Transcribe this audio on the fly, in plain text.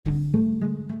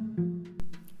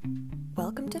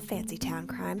to Fancy Town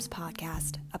Crimes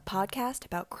Podcast, a podcast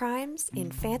about crimes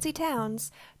in fancy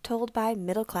towns told by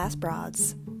middle-class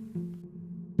broads.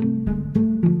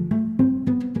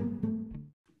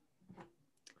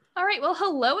 All right, well,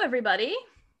 hello, everybody.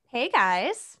 Hey,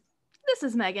 guys. This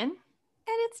is Megan. And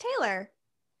it's Taylor.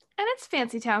 And it's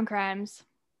Fancy Town Crimes.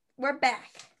 We're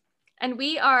back. And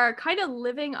we are kind of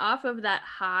living off of that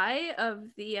high of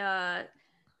the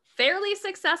fairly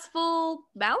successful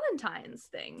Valentine's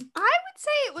thing. I would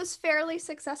say it was fairly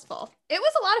successful. It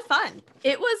was a lot of fun.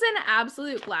 It was an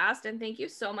absolute blast, and thank you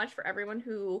so much for everyone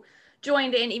who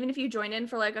joined in. Even if you joined in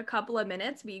for like a couple of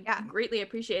minutes, we greatly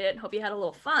appreciate it and hope you had a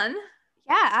little fun.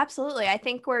 Yeah, absolutely. I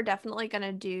think we're definitely going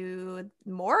to do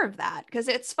more of that because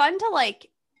it's fun to like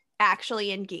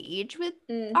actually engage with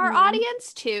our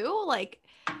audience too. Like,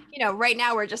 you know, right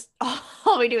now we're just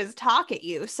all we do is talk at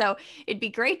you. So it'd be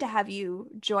great to have you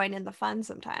join in the fun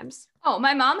sometimes. Oh,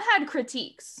 my mom had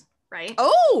critiques, right?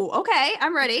 Oh, okay.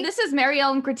 I'm ready. This is Mary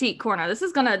Ellen Critique Corner. This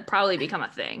is going to probably become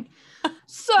a thing.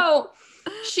 So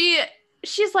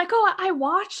she's like, oh, I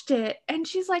watched it. And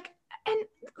she's like, and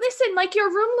listen, like your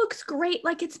room looks great.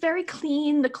 Like it's very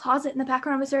clean. The closet in the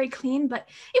background was very clean, but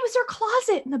it was your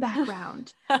closet in the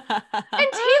background. And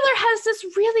Taylor has this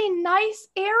really nice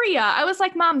area. I was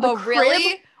like, Mom, the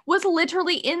crib was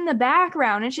literally in the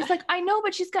background. And she's like, I know,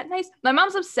 but she's got nice. My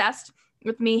mom's obsessed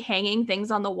with me hanging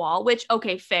things on the wall, which,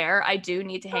 okay, fair. I do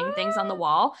need to hang things on the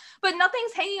wall, but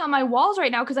nothing's hanging on my walls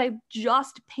right now because I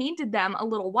just painted them a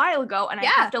little while ago. And I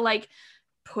have to like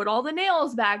put all the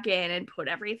nails back in and put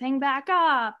everything back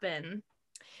up. And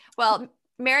well,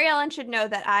 Mary Ellen should know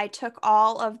that I took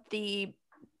all of the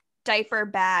diaper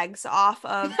bags off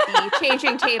of the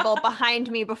changing table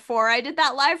behind me before I did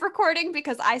that live recording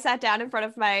because I sat down in front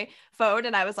of my phone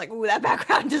and I was like, ooh, that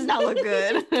background does not look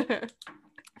good.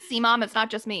 See, Mom, it's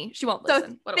not just me. She won't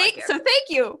listen. So thank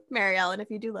you, Mary Ellen, if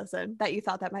you do listen, that you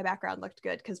thought that my background looked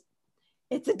good because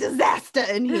it's a disaster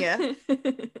in here.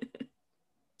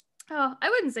 Oh, I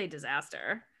wouldn't say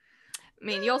disaster. I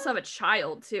mean, you also have a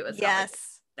child too. It's not like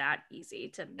that easy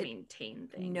to maintain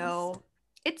things. No,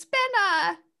 it's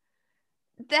been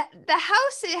the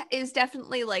house is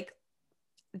definitely like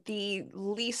the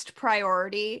least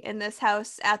priority in this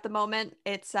house at the moment.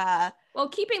 It's well,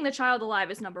 keeping the child alive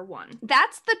is number one.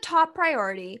 That's the top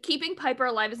priority. Keeping Piper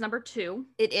alive is number two.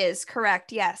 It is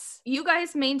correct. Yes. You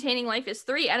guys maintaining life is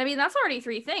three. And I mean, that's already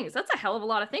three things. That's a hell of a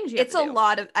lot of things you have to do. It's a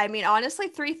lot of, I mean, honestly,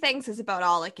 3 things is about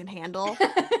all I can handle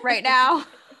right now.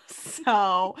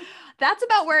 So that's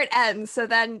about where it ends. So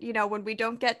then, you know, when we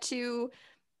don't get to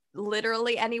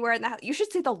literally anywhere in the house, you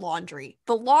should see the laundry.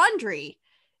 The laundry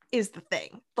is the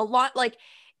thing. Like,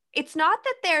 it's not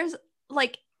that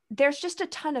there's just a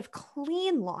ton of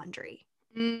clean laundry.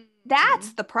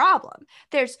 That's the problem.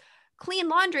 There's clean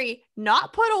laundry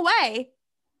not put away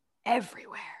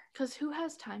everywhere. Because who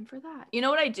has time for that? You know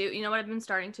what I do? You know what I've been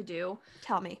starting to do?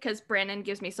 Tell me. Because Brandon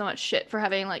gives me so much shit for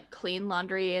having like clean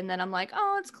laundry, and then I'm like,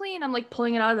 oh, it's clean. I'm like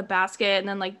pulling it out of the basket, and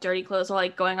then like dirty clothes are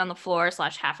like going on the floor /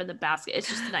 half of the basket. It's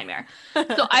just a nightmare.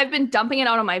 So I've been dumping it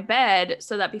out on my bed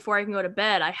so that before I can go to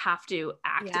bed, I have to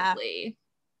actively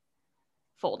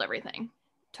fold everything.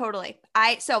 Totally.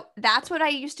 So that's what I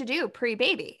used to do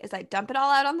pre-baby is I dump it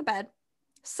all out on the bed.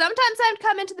 Sometimes I'd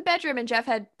come into the bedroom and Jeff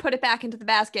had put it back into the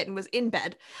basket and was in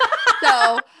bed.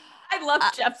 So I love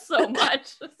Jeff so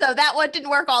much. So that one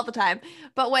didn't work all the time.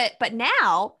 But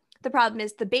now the problem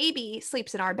is the baby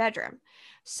sleeps in our bedroom.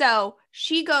 So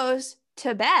she goes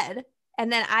to bed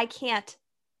and then I can't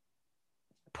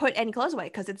put any clothes away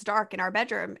because it's dark in our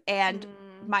bedroom and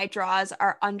my drawers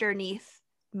are underneath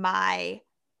my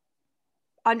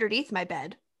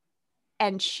bed.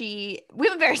 And we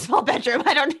have a very small bedroom.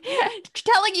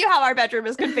 Telling you how our bedroom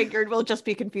is configured will just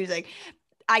be confusing.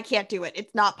 I can't do it.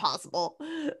 It's not possible.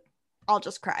 I'll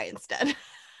just cry instead.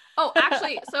 Oh,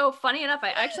 actually, so funny enough, I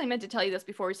actually meant to tell you this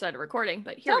before we started recording,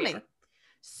 but here we are.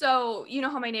 So you know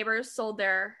how my neighbors sold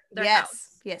their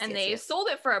house? Yes. And they sold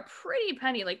it for a pretty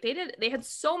penny. Like they had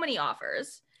so many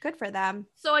offers. Good for them.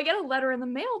 So I get a letter in the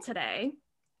mail today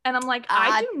and I'm like,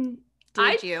 I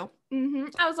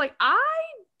was like, I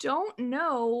don't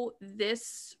know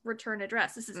this return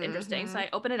address. This is interesting. So I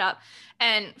open it up,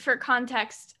 and for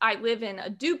context, I live in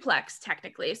a duplex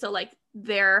technically. So like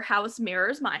their house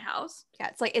mirrors my house.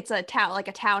 Yeah, it's a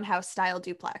townhouse style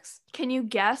duplex. Can you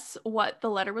guess what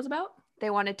the letter was about? They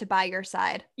wanted to buy your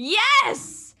side.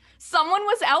 Yes! Someone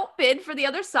was outbid for the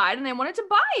other side and they wanted to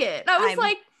buy it. I was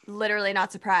like, literally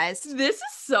not surprised. This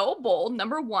is so bold,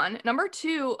 number one. Number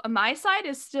two, my side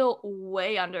is still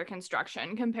way under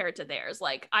construction compared to theirs.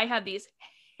 Like, I have these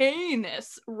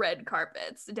heinous red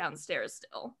carpets downstairs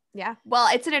still. Yeah. Well,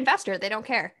 it's an investor. They don't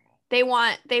care. They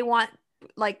want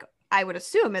like, I would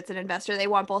assume it's an investor. They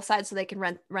want both sides so they can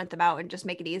rent them out and just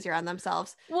make it easier on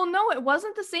themselves. Well, no, it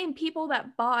wasn't the same people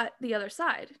that bought the other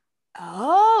side.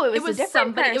 Oh, it was a different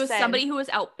somebody. person. It was somebody who was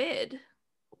outbid.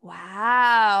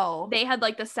 Wow. They had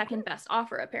like the second best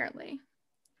offer, apparently.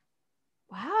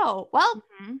 Wow. Well,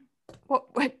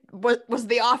 what was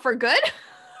the offer good?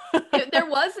 There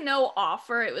was no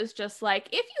offer. It was just like,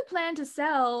 if you plan to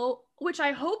sell, which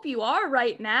I hope you are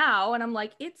right now. And I'm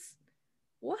like, it's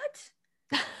what?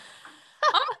 I'm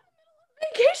on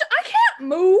vacation. I can't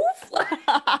move.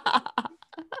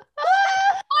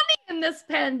 Money in this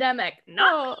pandemic.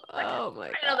 No. Oh my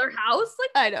God. Another house.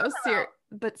 Like, I know.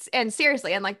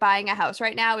 Seriously, and like buying a house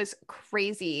right now is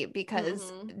crazy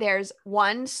because there's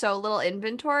so little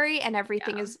inventory and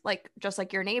everything is like, just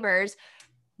like your neighbors,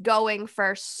 going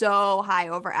for so high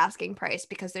over asking price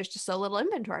because there's just so little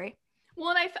inventory. Well,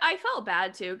 and I felt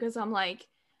bad too, because I'm like,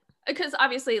 because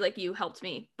obviously like you helped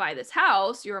me buy this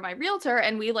house, you were my realtor,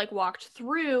 and we like walked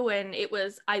through and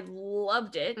I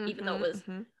loved it, even though it was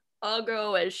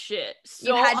ugly as shit.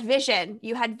 So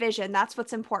you had vision. That's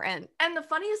what's important. And the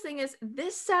funniest thing is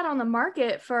this sat on the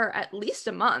market for at least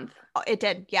a month. Oh, it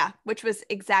did. Yeah. Which was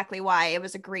exactly why it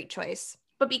was a great choice.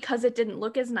 But because it didn't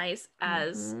look as nice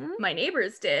as my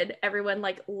neighbors did, everyone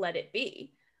like let it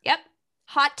be. Yep.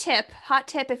 Hot tip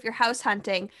if you're house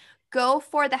hunting, go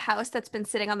for the house that's been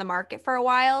sitting on the market for a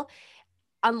while.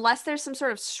 Unless there's some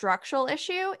sort of structural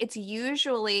issue, it's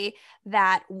usually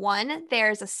that one,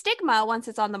 there's a stigma once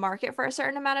it's on the market for a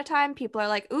certain amount of time. People are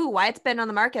like, ooh, why it's been on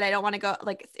the market? I don't want to go,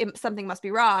 like something must be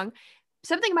wrong.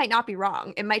 Something might not be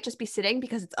wrong. It might just be sitting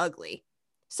because it's ugly.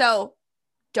 So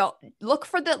don't look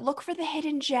for the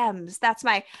hidden gems. That's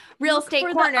my real estate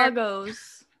corner. The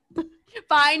uggos.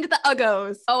 Find the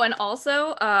uggos. Oh, and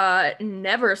also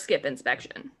never skip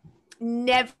inspection.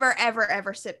 Never, ever,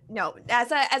 ever sip. No,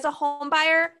 as a home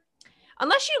buyer,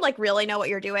 unless you like really know what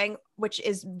you're doing, which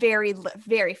is very,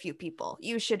 very few people,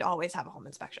 you should always have a home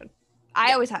inspection.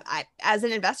 As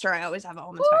an investor, I always have a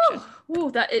home inspection. Ooh,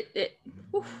 that it.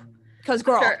 Because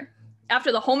girl,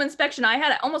 after the home inspection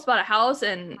I almost bought a house,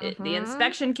 and the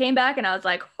inspection came back, and I was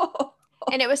like,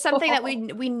 and it was something that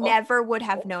we never would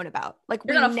have known about. Like,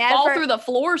 you're gonna fall through the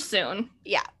floor soon.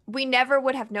 Yeah, we never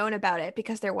would have known about it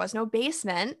because there was no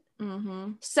basement.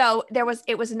 So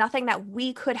it was nothing that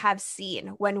we could have seen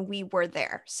when we were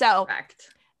there. So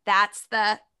correct. That's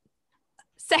the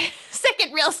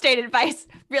second real estate advice.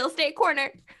 Real estate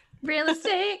corner. Real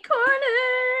estate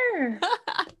corner.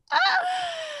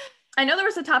 I know there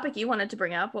was a topic you wanted to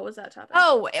bring up. What was that topic?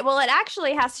 Oh, well, it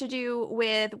actually has to do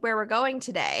with where we're going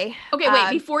today. Okay,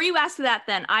 wait, before you ask that,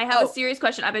 then I have a serious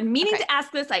question. I've been meaning to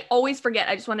ask this. I always forget.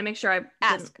 I just want to make sure I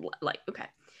ask. Okay.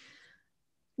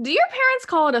 Do your parents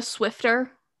call it a Swifter?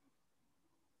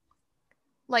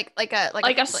 Like a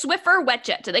Swiffer wet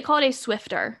jet. Do they call it a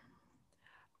Swifter?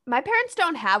 My parents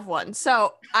don't have one.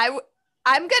 So I'm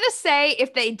going to say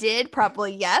if they did,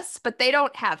 probably yes, but they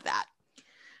don't have that.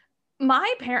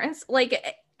 My parents, like,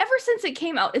 ever since it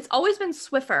came out, it's always been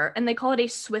Swiffer, and they call it a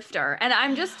Swifter. And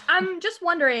I'm just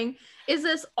wondering, is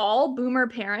this all boomer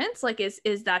parents? Like, is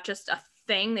that just a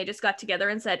thing? They just got together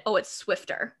and said, oh, it's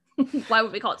Swifter. Why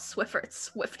would we call it Swiffer? It's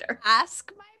Swifter.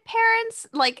 Ask my parents.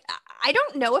 Like, I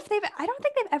don't know if I don't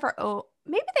think they've ever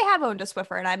maybe they have owned a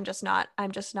Swiffer, and I'm just not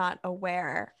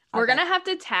aware. We're going to have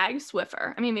to tag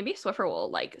Swiffer. I mean, maybe Swiffer will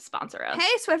like sponsor us.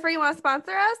 Hey, Swiffer, you want to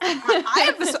sponsor us? I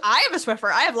have a Swiffer.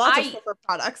 I have lots of Swiffer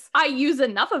products. I use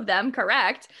enough of them,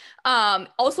 correct.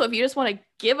 Also, if you just want to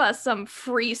give us some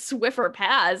free Swiffer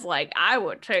pads, like, I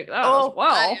would take that as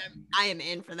well. I am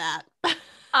in for that.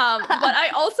 But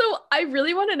I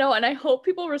really want to know, and I hope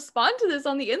people respond to this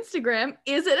on the Instagram.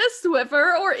 Is it a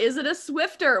Swiffer or is it a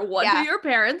Swifter? What do your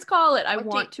parents call it? I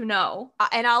want to know.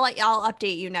 And I'll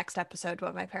update you next episode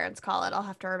what my parents call it. I'll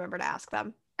have to remember to ask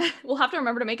them. We'll have to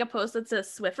remember to make a post that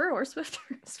says Swiffer or Swifter.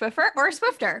 Swiffer or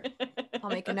Swifter. I'll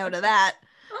make a note of that.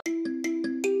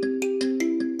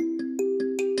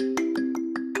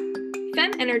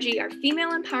 Femme Energy are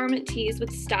female empowerment tees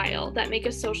with style that make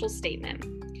a social statement.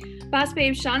 Boss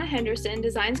babe Shauna Henderson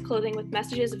designs clothing with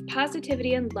messages of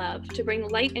positivity and love to bring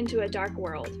light into a dark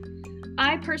world.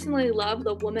 I personally love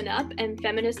the Woman Up and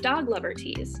Feminist Dog Lover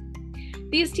tees.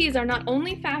 These tees are not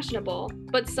only fashionable,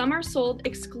 but some are sold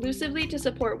exclusively to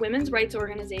support women's rights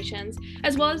organizations,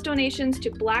 as well as donations to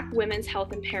Black Women's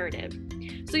Health Imperative.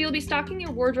 So you'll be stocking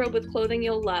your wardrobe with clothing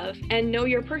you'll love and know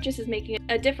your purchase is making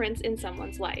a difference in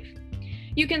someone's life.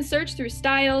 You can search through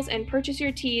styles and purchase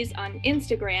your tees on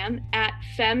Instagram at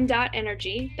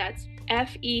fem.energy, that's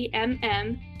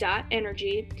FEMM.energy,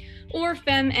 or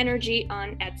Fem Energy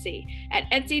on Etsy at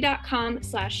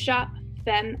etsy.com/shop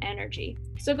Femme Energy.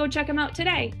 So go check them out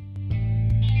today.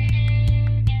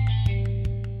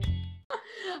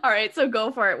 All right, so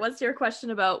go for it. What's your question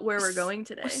about where we're going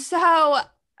today? So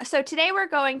today we're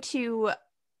going to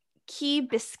Key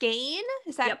Biscayne.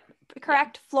 Is that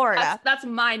correct? Yep. Florida. That's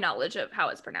my knowledge of how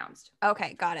it's pronounced.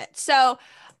 Okay, got it. So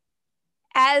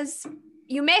as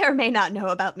you may or may not know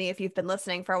about me if you've been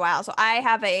listening for a while. So I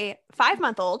have a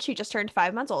 5-month-old. She just turned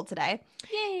 5 months old today.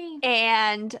 Yay.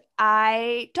 And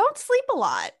I don't sleep a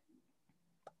lot.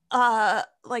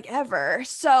 Like ever.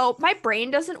 So my brain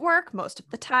doesn't work most of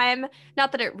the time.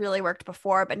 Not that it really worked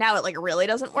before, but now it like really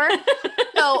doesn't work.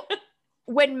 So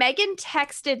when Megan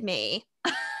texted me,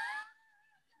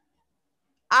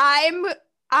 what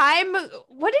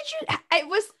did you,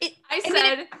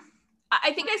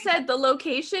 I think I said the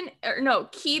location, or no,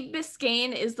 Key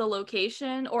Biscayne is the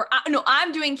location, or no,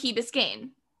 I'm doing Key Biscayne.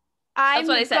 That's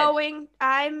what I said.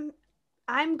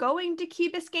 I'm going to Key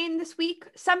Biscayne this week.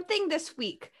 Something this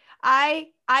week. I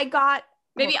got.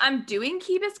 Maybe I'm doing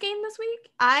Key Biscayne this week?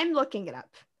 I'm looking it up.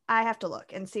 I have to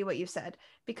look and see what you said,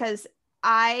 because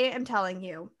I am telling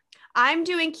you, I'm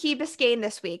doing Key Biscayne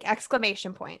this week, !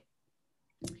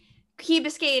 Key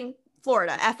Biscayne,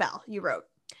 Florida, FL, you wrote.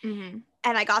 Mm-hmm.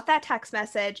 And I got that text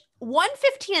message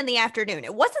 1:15 in the afternoon.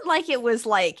 It wasn't like it was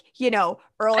like,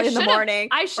 early in the morning.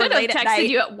 I should have texted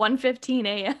you at 1:15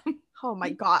 a.m. Oh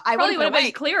my God. I probably would have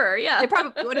been clearer. Yeah. It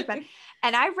probably would have been.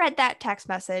 And I read that text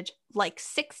message like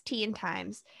 16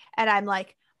 times. And I'm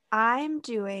like, I'm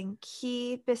doing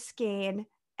Key Biscayne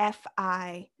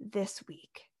FI this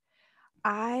week.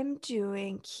 I'm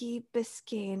doing Key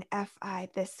Biscayne FI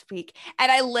this week.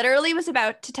 And I literally was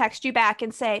about to text you back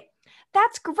and say,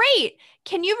 that's great.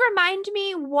 Can you remind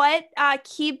me what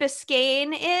Key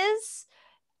Biscayne is?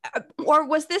 Or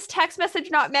was this text message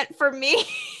not meant for me?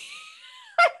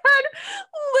 I had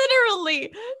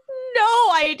literally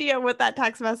no idea what that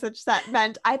text message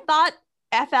meant. I thought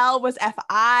FL was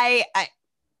FI.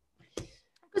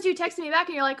 Because you texted me back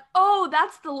and you're like, oh,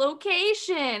 that's the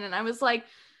location. And I was like,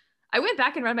 I went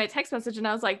back and read my text message and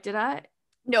I was like, did I?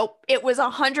 Nope. It was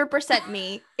 100%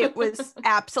 me. It was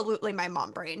absolutely my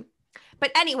mom brain.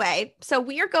 But anyway, so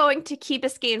we are going to Key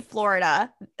Biscayne,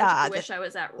 Florida. I wish I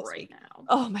was at right now.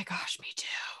 Oh my gosh, me too.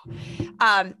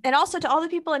 And also to all the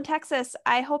people in Texas,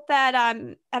 I hope that, I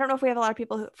don't know if we have a lot of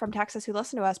people from Texas who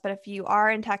listen to us, but if you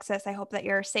are in Texas, I hope that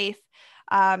you're safe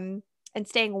and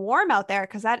staying warm out there,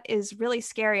 because that is really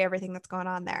scary, everything that's going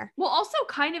on there. Well, also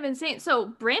kind of insane. So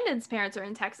Brandon's parents are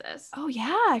in Texas. Oh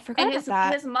yeah, I forgot about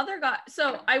that. His mother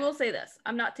so I will say this,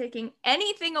 I'm not taking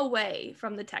anything away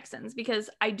from the Texans, because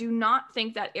I do not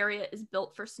think that area is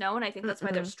built for snow. And I think that's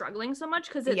why they're struggling so much,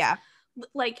 because it's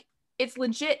like, it's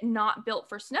legit not built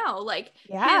for snow. Like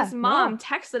his mom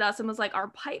texted us and was like, our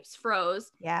pipes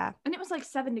froze. Yeah. And it was like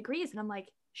 7 degrees. And I'm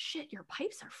like, shit, your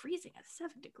pipes are freezing at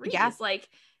 7 degrees. Yeah. Like,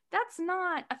 that's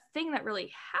not a thing that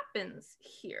really happens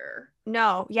here.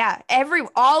 No, yeah.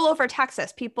 All over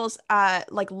Texas, people's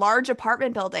like large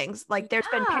apartment buildings, like there's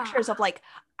been pictures of like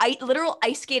literal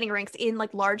ice skating rinks in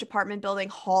like large apartment building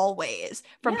hallways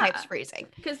from pipes freezing.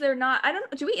 Because they're not,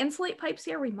 do we insulate pipes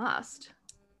here? We must.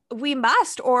 We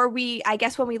must, or I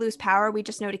guess when we lose power, we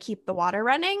just know to keep the water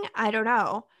running. I don't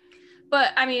know.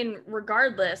 But I mean,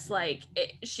 regardless, like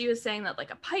she was saying that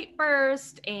like a pipe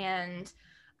burst and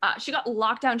she got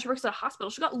locked down. She works at a hospital.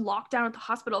 She got locked down at the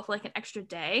hospital for like an extra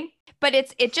day. But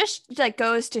it just like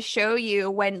goes to show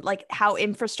you when like how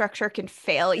infrastructure can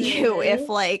fail you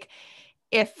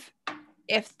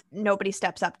if nobody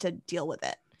steps up to deal with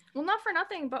it. Well, not for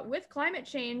nothing, but with climate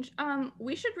change,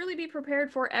 we should really be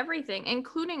prepared for everything,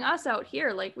 including us out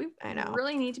here. Like we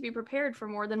really need to be prepared for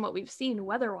more than what we've seen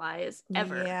weather-wise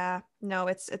ever. Yeah, no,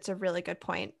 it's a really good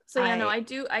point. So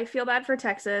I feel bad for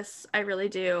Texas. I really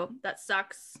do. That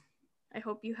sucks. I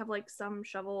hope you have like some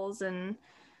shovels and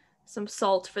some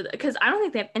salt because I don't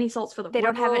think they have any salts for the road. They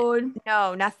don't have it.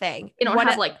 No, nothing. They don't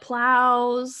have like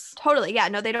plows. Totally. Yeah.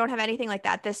 No, they don't have anything like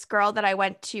that. This girl that I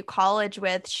went to college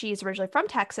with, she's originally from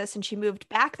Texas and she moved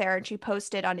back there, and she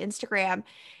posted on Instagram.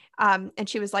 And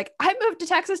she was like, I moved to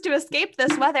Texas to escape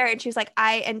this weather. And she was like,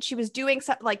 and she was doing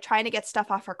something like trying to get stuff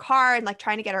off her car and like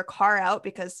trying to get her car out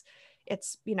because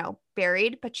it's,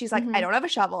 buried. But she's like, I don't have a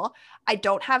shovel. I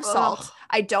don't have salt.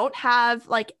 I don't have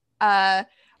like a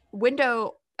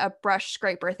brush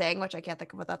scraper thing, which I can't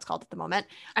think of what that's called at the moment.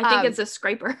 I think it's a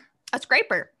scraper. A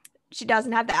scraper. She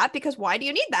doesn't have that because why do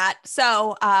you need that?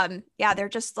 So they're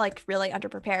just like really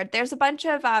underprepared. There's a bunch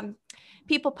of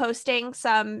people posting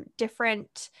some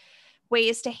different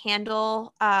ways to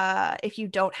handle if you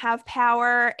don't have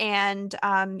power and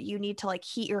you need to like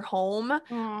heat your home.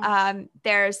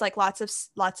 There's like lots of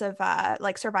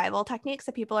like survival techniques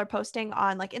that people are posting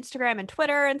on like Instagram and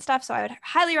Twitter and stuff. So I would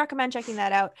highly recommend checking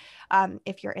that out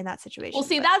if you're in that situation. Well,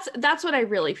 see, that's what I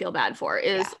really feel bad for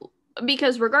is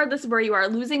because regardless of where you are,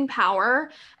 losing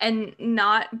power and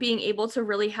not being able to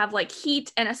really have like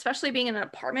heat, and especially being in an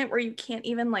apartment where you can't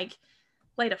even like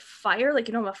light a fire, like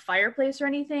you don't have a fireplace or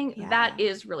anything, that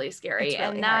is really scary. Really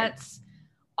and that's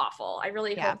awful. I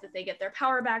really hope that they get their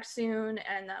power back soon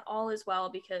and that all is well,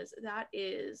 because that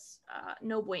is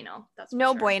no bueno. That's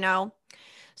no bueno.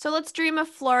 So let's dream of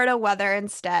Florida weather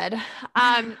instead.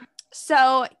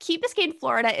 So Key Biscayne,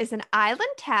 Florida is an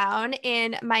island town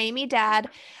in Miami-Dade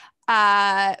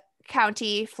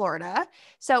County, Florida.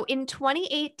 So in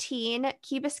 2018,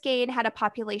 Key Biscayne had a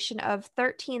population of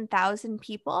 13,000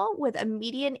 people with a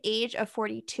median age of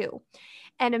 42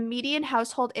 and a median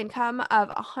household income of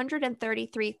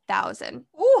 $133,000.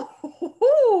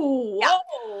 Ooh,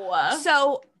 yeah.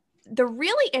 So the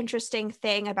really interesting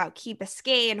thing about Key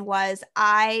Biscayne was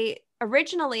I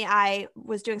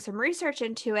was doing some research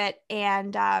into it,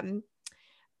 and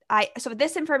so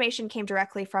this information came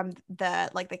directly from the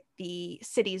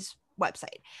city's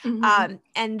website.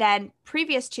 And then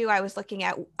previous to, I was looking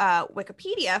at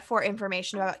Wikipedia for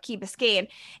information about Key Biscayne,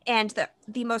 and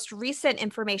the most recent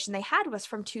information they had was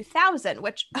from 2000,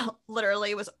 which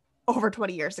literally was over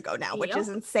 20 years ago now, which is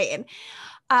insane.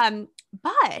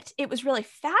 But it was really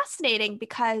fascinating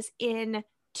because in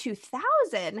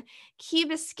 2000, Key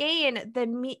Biscayne, the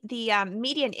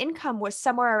median income was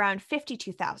somewhere around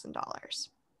 $52,000.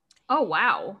 Oh,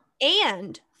 wow.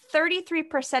 And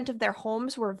 33% of their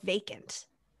homes were vacant.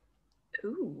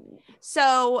 Ooh.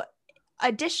 So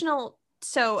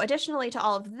additionally to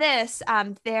all of this,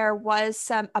 there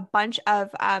was a bunch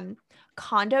of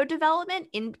condo development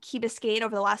in Key Biscayne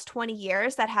over the last 20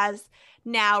 years that has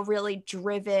now really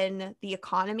driven the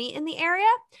economy in the area.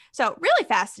 So really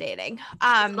fascinating.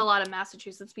 A lot of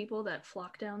Massachusetts people that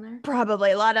flock down there.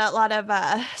 Probably a lot of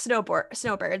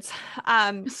snowbirds.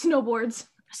 Snowboards,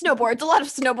 a lot of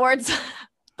snowboards.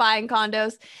 Buying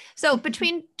condos. So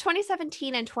between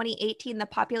 2017 and 2018, the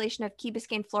population of Key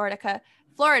Biscayne, Florida,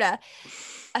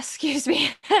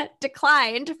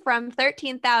 declined from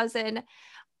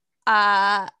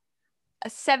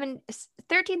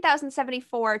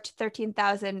 13,074 to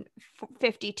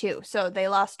 13,052. So they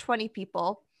lost 20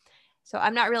 people. So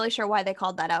I'm not really sure why they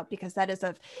called that out, because that is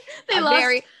they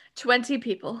lost 20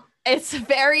 people. That's a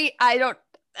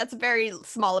very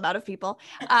small amount of people.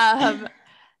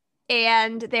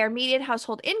 And their median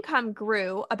household income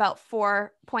grew about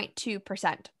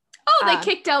 4.2%. Oh, they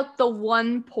kicked out the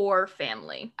one poor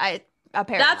family.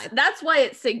 Apparently. That's why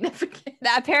it's significant.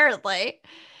 Apparently.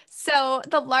 So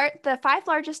the 5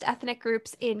 largest ethnic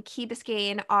groups in Key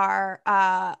Biscayne are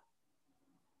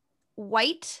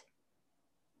white.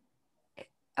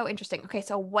 Oh, interesting. Okay,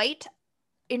 so white,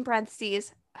 in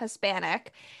parentheses,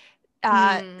 Hispanic,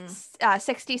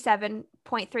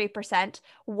 67.3%,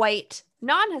 white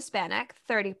non-Hispanic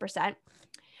 30%,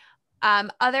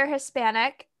 other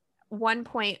Hispanic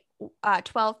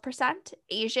 1.12%,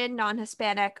 Asian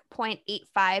non-Hispanic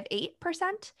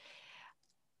 0.858%,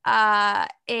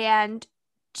 and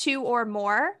 2 or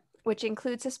more, which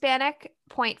includes Hispanic,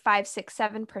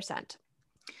 0.567%.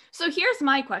 So here's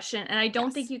my question, and I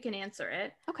don't think you can answer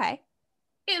it. Okay.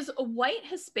 Is white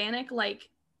Hispanic like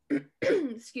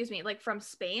excuse me, like from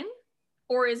Spain?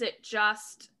 Or is it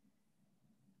just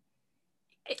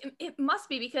it must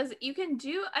be, because you can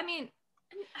do, I mean,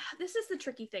 this is the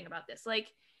tricky thing about this.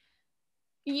 Like,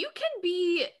 you can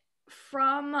be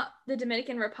from the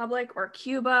Dominican Republic or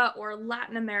Cuba or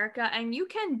Latin America, and you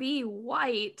can be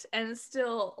white and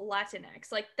still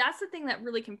Latinx. Like, that's the thing that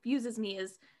really confuses me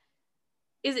is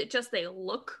it just they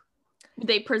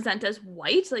present as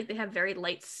white, like they have very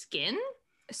light skin?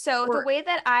 So the way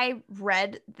that I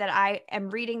am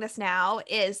reading this now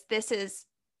is this is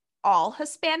all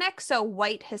Hispanic. So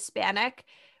white Hispanic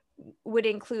would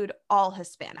include all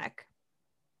Hispanic.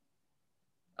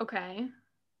 Okay.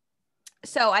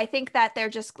 So I think that they're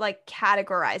just like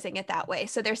categorizing it that way.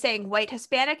 So they're saying white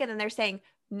Hispanic, and then they're saying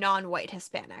non-white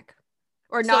Hispanic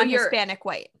or non-Hispanic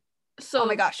white. So, oh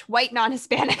my gosh, white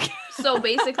non-Hispanic. So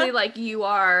basically, like, you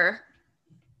are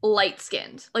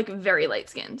light-skinned, like very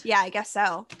light-skinned. Yeah, I guess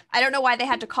so. I don't know why they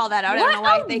had to call that out. I don't know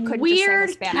why they couldn't just say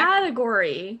Hispanic.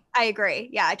 Category. I agree.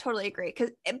 Yeah, I totally agree.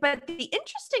 But the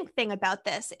interesting thing about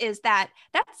this is that's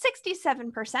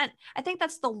 67%. I think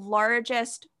that's the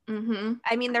largest.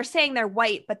 I mean, they're saying they're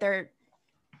white, but they're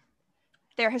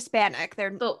Hispanic.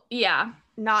 Yeah.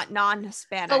 not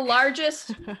non-Hispanic. The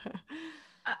largest,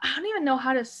 I don't even know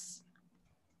how to,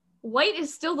 white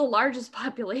is still the largest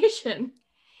population.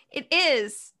 It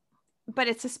is, but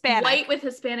it's Hispanic. White with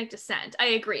Hispanic descent. I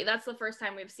agree. That's the first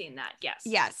time we've seen that. Yes.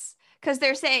 Yes. Because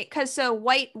they're saying, so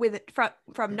white with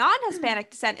from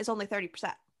non-Hispanic descent is only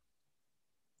 30%.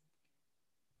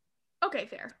 Okay,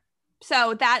 fair.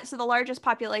 So the largest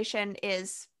population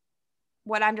is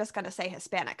what I'm just going to say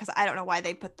Hispanic, because I don't know why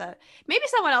they put maybe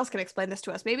someone else can explain this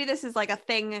to us. Maybe this is like a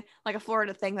thing, like a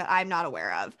Florida thing that I'm not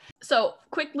aware of. So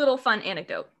quick little fun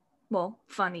anecdote. Well,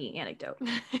 funny anecdote.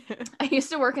 I used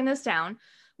to work in this town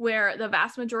where the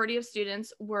vast majority of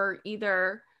students were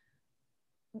either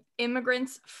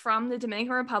immigrants from the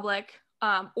Dominican Republic,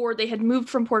 or they had moved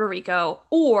from Puerto Rico,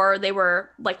 or they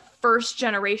were like first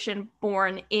generation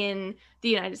born in the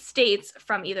United States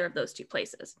from either of those two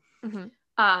places. Mm-hmm.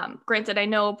 Granted, I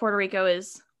know Puerto Rico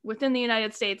is within the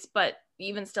United States, but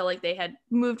even still, like, they had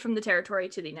moved from the territory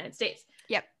to the United States.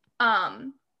 Yep.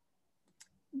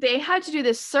 They had to do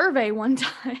this survey one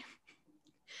time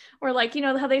where, like, you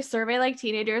know how they survey like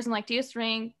teenagers and like, do you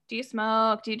drink, do you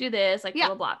smoke, do you do this, like, blah,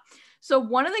 blah, blah. So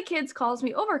one of the kids calls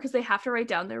me over because they have to write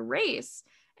down their race.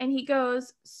 And he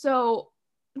goes, so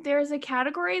there's a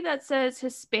category that says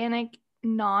Hispanic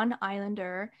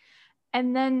non-Islander,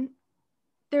 and then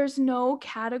there's no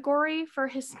category for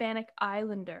Hispanic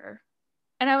Islander.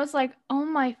 And I was like, oh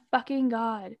my fucking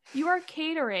God, you are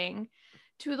catering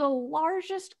to the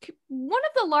largest, one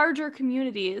of the larger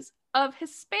communities of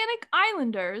Hispanic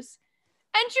Islanders,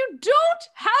 and you don't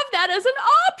have that as an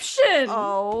option.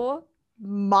 Oh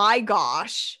my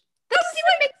gosh. That doesn't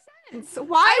even make sense.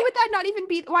 Why would that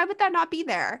not be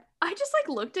there? I just like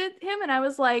looked at him and I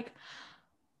was like,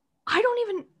 I don't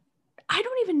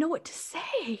even know what to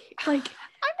say. Like,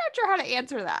 I'm not sure how to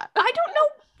answer that. I don't know.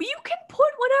 You can put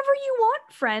whatever you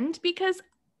want, friend, because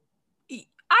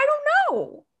I don't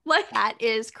know. Like, that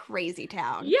is crazy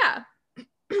town. Yeah.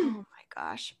 Oh my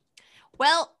gosh.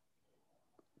 Well,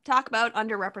 talk about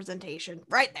underrepresentation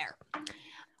right there.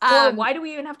 Or why do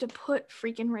we even have to put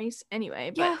freaking race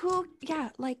anyway? But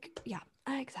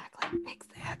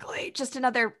exactly. Just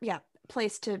another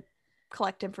place to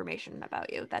collect information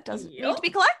about you that doesn't need to be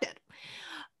collected.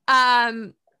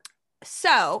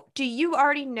 So do you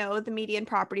already know the median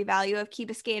property value of Key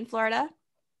Biscayne, Florida?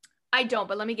 I don't,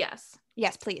 but let me guess.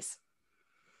 Yes, please.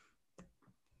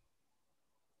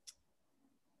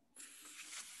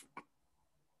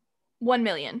 $1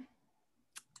 million.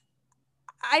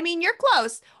 I mean, you're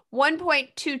close.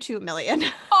 1.22 million.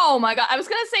 Oh my God. I was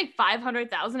going to say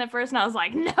 500,000 at first, and I was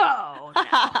like, no.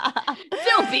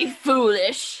 Don't be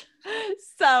foolish.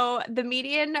 So the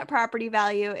median property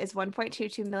value is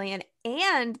 1.22 million,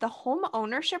 and the home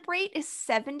ownership rate is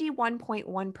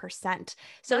 71.1%.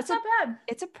 So that's not bad.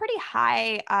 It's a pretty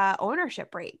high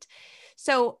ownership rate.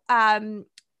 So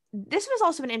this was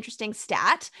also an interesting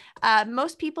stat.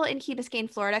 Most people in Key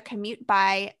Biscayne, Florida commute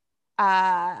by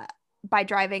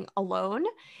driving alone,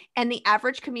 and the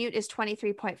average commute is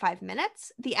 23.5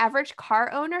 minutes. The average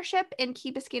car ownership in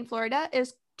Key Biscayne, Florida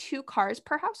is 2 cars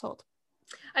per household.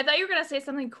 I thought you were going to say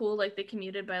something cool, like they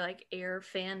commuted by like air,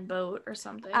 fan, boat or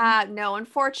something. No,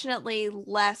 unfortunately,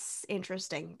 less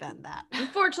interesting than that.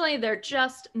 Unfortunately, they're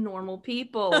just normal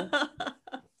people.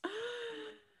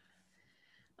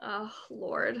 Oh,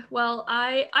 Lord. Well,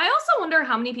 I also wonder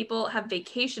how many people have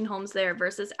vacation homes there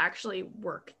versus actually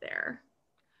work there.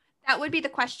 That would be the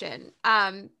question.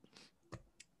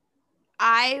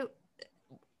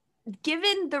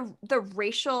 Given the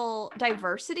racial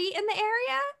diversity in the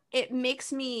area, it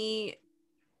makes me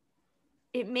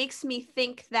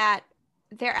think that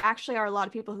there actually are a lot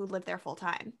of people who live there full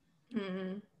time.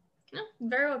 Mm-hmm. No,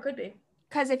 very well could be.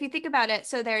 Because if you think about it,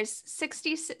 so there's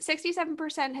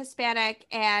 67% Hispanic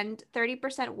and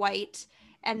 30% white,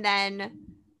 and then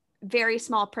very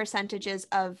small percentages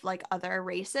of like other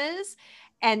races.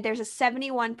 And there's a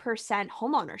 71%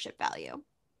 home ownership value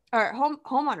or home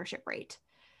ownership rate.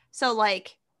 So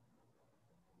like,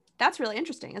 that's really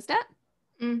interesting, isn't it?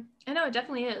 I know, it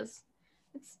definitely is.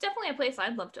 It's definitely a place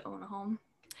I'd love to own a home.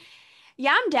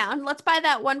 Yeah, I'm down. Let's buy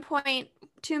that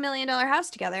 $1.2 million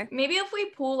house together. Maybe if we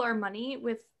pool our money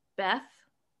with Beth.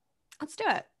 Let's do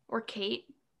it. Or Kate.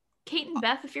 Kate and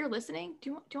Beth, if you're listening, do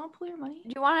you want to pool your money?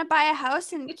 Do you want to buy a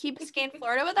house in Key Biscayne,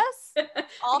 Florida with us?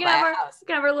 I'll buy a house. We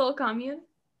can have our little commune.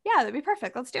 Yeah, that'd be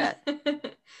perfect. Let's do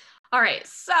it. All right.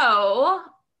 So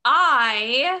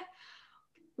I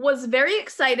was very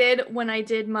excited when I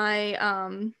did my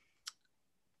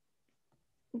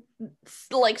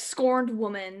like scorned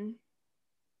woman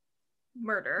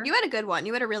murder. You had a good one.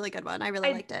 You had a really good one. I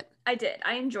really liked it. I did.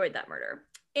 I enjoyed that murder.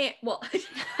 Well,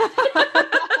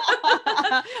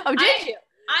 oh, did you?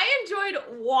 I enjoyed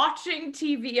watching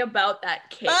TV about that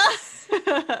case.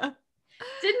 Didn't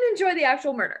enjoy the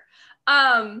actual murder.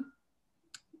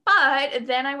 But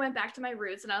then I went back to my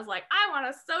roots and I was like, I want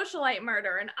a socialite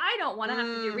murder and I don't want to have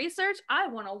to do research. I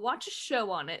want to watch a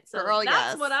show on it. So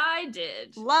that's what I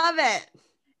did. Love it.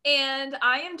 And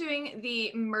I am doing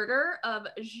the murder of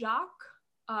Jacques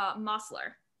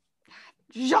Mosler.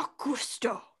 Jacques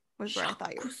Cousteau was where I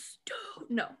thought you were.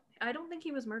 No, I don't think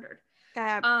he was murdered.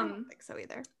 I don't think so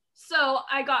either. So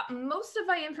I got most of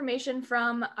my information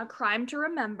from A Crime to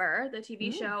Remember, the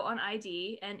TV show on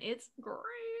ID, and it's great.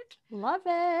 Love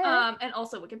it. And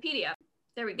also Wikipedia.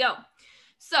 There we go.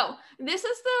 So this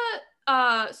is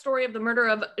the story of the murder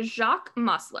of Jacques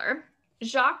Mosler.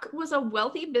 Jacques was a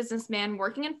wealthy businessman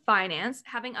working in finance,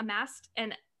 having amassed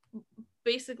and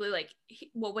basically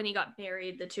when he got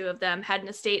married, the two of them had an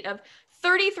estate of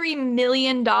 $33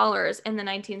 million in the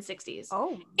 1960s.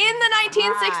 Oh, in the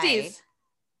 1960s.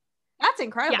 That's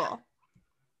incredible.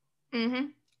 Yeah.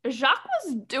 Mm-hmm. Jacques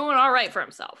was doing all right for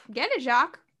himself. Get it,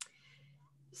 Jacques.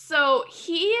 So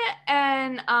he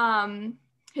and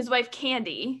his wife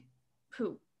Candy,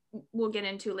 who we'll get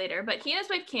into later, but he and his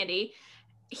wife Candy,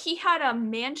 he had a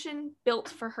mansion built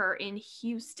for her in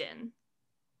Houston.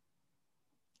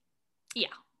 Yeah.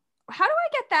 How do I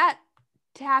get that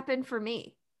to happen for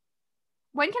me?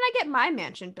 When can I get my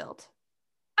mansion built?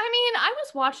 I mean, I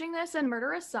was watching this, and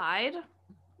murder aside,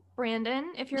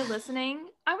 Brandon, if you're listening,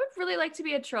 I would really like to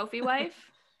be a trophy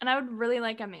wife, and I would really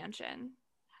like a mansion.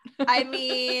 I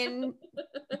mean,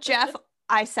 Jeff,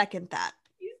 I second that.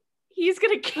 He's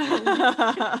gonna kill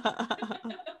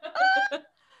me.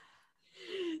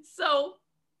 So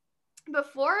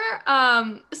before,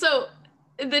 so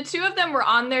the two of them were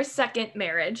on their second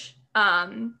marriage.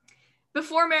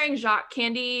 Before marrying Jacques,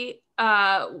 Candy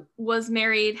was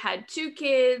married, had 2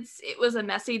 kids. It was a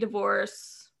messy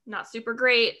divorce, not super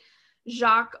great.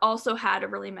 Jacques also had a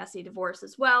really messy divorce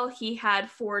as well. He had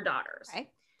 4 daughters.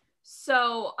 Okay.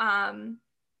 So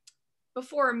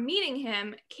before meeting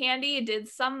him, Candy did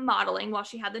some modeling while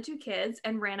she had the 2 kids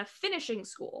and ran a finishing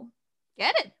school.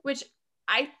 Get it? Which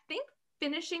I think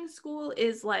finishing school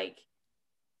is like,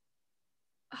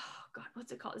 oh God,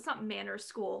 what's it called? It's not manners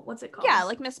school. What's it called? Yeah,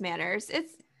 like Miss Manners.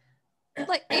 It's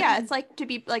like, yeah, it's like to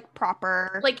be like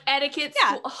proper. Like etiquette Yeah.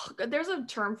 school. Oh, God, there's a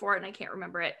term for it and I can't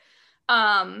remember it.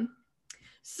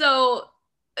 So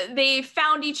they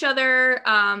found each other.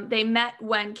 They met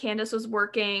when Candace was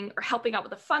working or helping out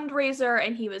with a fundraiser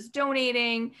and he was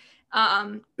donating.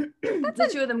 The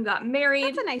 2 of them got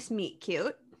married. That's a nice meet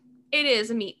cute. It is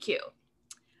a meet cute.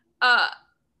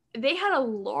 They had a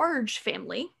large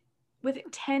family with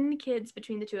 10 kids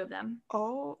between the 2 of them.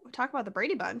 Oh, talk about the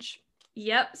Brady Bunch.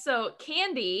 Yep. So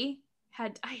Candy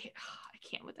had, I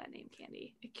can't with that name,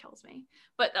 Candy. It kills me.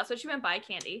 But that's what she went by,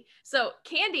 Candy. So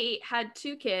Candy had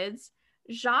 2 kids.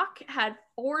 Jacques had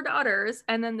 4 daughters,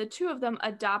 and then the 2 of them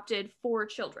adopted 4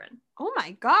 children. Oh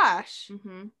my gosh.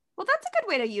 Mm-hmm. Well, that's a good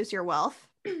way to use your wealth.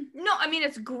 No, I mean,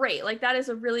 it's great. Like, that is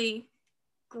a really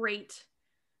great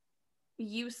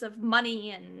use of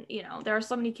money, and there are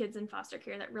so many kids in foster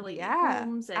care that really need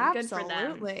homes, and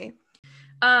absolutely. Good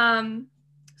for them.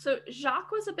 So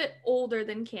Jacques was a bit older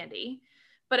than Candy,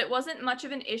 but it wasn't much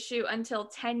of an issue until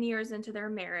 10 years into their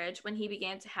marriage when he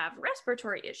began to have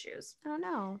respiratory issues. Oh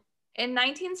no. In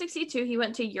 1962, he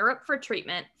went to Europe for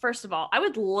treatment. First of all, I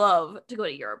would love to go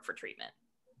to Europe for treatment.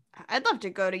 I'd love to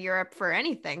go to Europe for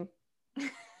anything.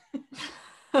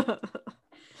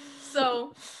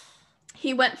 So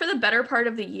he went for the better part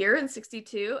of the year in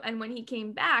 62. And when he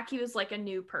came back, he was like a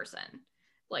new person,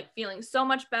 like feeling so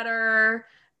much better.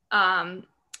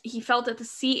 He felt that the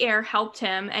sea air helped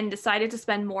him and decided to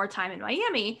spend more time in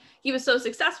Miami. He was so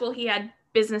successful. He had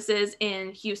businesses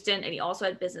in Houston and he also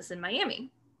had business in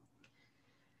Miami.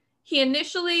 He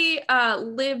initially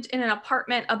lived in an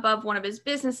apartment above one of his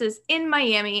businesses in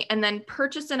Miami and then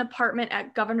purchased an apartment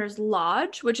at Governor's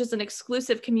Lodge, which is an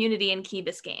exclusive community in Key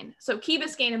Biscayne. So Key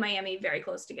Biscayne and Miami, very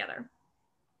close together.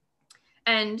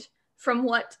 And from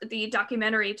what the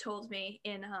documentary told me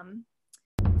in...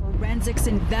 Forensics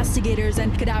investigators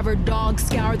and cadaver dogs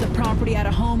scoured the property at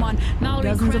a home on Mallory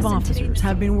Dozens Crescent of officers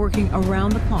have been working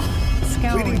around the clock.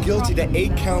 Pleading guilty to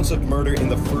 8 counts of murder in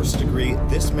the first degree,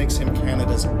 this makes him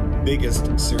Canada's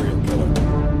biggest serial killer.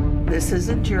 This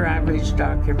isn't your average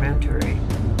documentary.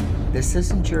 This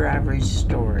isn't your average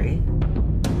story.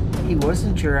 He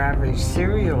wasn't your average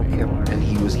serial killer. And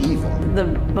he was evil. The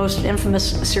most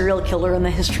infamous serial killer in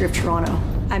the history of Toronto.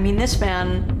 I mean, this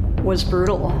man was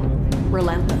brutal,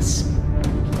 relentless.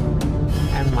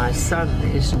 And my son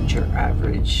isn't your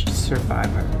average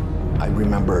survivor. I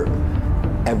remember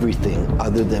everything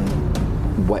other than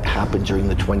what happened during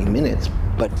the 20 minutes.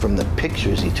 But from the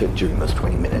pictures he took during those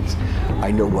 20 minutes,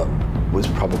 I know what was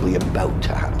probably about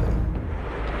to happen.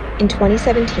 In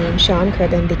 2017, Sean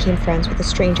Cribbin became friends with a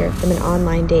stranger from an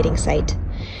online dating site.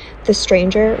 The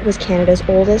stranger was Canada's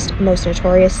oldest, most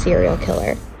notorious serial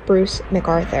killer, Bruce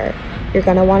McArthur. You're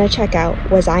going to want to check out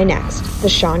Was I Next?, the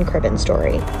Sean Cribbin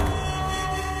story.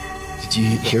 Did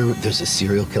you hear there's a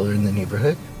serial killer in the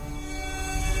neighborhood?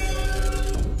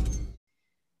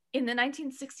 In the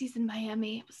 1960s in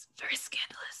Miami, it was very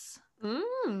scandalous.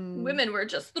 Mm. Women were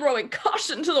just throwing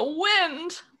caution to the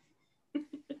wind.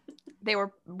 They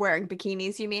were wearing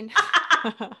bikinis, you mean?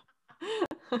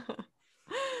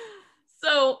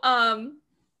 So,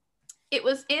 it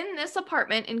was in this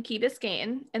apartment in Key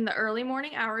Biscayne in the early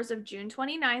morning hours of June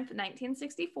 29th,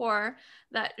 1964,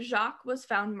 that Jacques was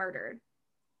found murdered.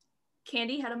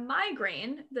 Candy had a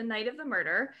migraine the night of the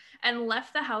murder and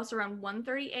left the house around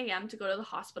 1:30 a.m. to go to the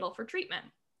hospital for treatment.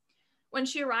 When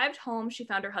she arrived home, she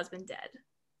found her husband dead.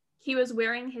 He was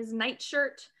wearing his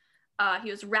nightshirt.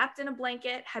 He was wrapped in a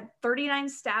blanket, had 39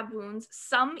 stab wounds,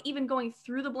 some even going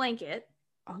through the blanket.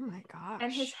 Oh my gosh.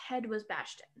 And his head was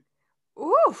bashed in.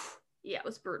 Oof. Yeah, it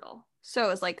was brutal. So it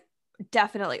was like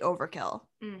definitely overkill.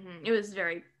 Mm-hmm. It was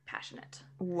very passionate.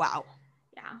 Wow.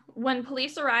 Yeah. When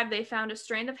police arrived, they found a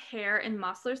strand of hair in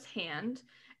Mosler's hand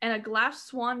and a glass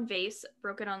swan vase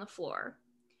broken on the floor.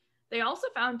 They also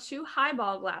found 2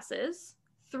 highball glasses,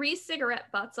 3 cigarette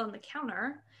butts on the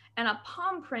counter, and a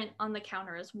palm print on the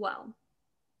counter as well.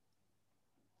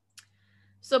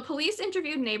 So police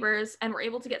interviewed neighbors and were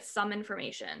able to get some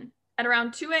information. At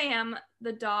around 2 a.m.,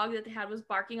 the dog that they had was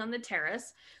barking on the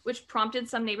terrace, which prompted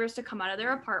some neighbors to come out of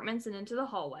their apartments and into the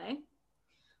hallway.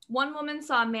 One woman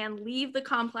saw a man leave the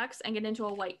complex and get into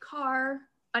a white car.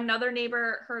 Another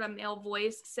neighbor heard a male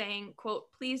voice saying, quote,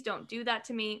 "Please don't do that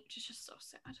to me," which is just so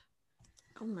sad.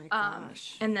 Oh my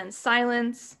gosh. And then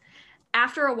silence.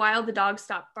 After a while, the dog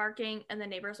stopped barking and the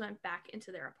neighbors went back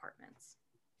into their apartments.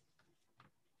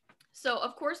 So,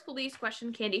 of course, police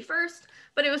questioned Candy first,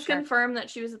 but it was confirmed that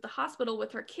she was at the hospital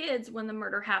with her kids when the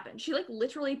murder happened. She, like,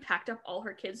 literally packed up all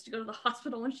her kids to go to the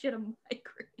hospital when she had a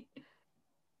migraine.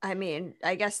 I mean,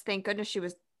 I guess thank goodness she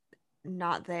was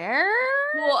not there.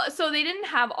 Well, so they didn't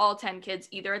have all 10 kids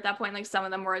either at that point. Like, some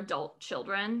of them were adult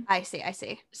children. I see.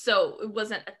 So it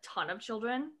wasn't a ton of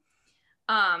children.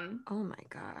 Oh my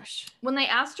gosh. When they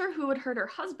asked her who had hurt her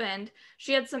husband,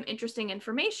 she had some interesting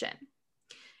information.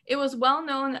 It was well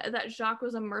known that Jacques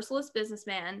was a merciless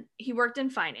businessman. He worked in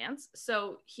finance,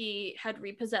 so he had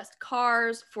repossessed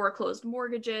cars, foreclosed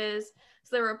mortgages.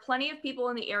 So there were plenty of people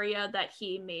in the area that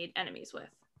he made enemies with.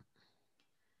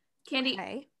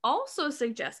 Candy also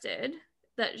suggested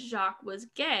that Jacques was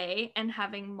gay and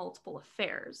having multiple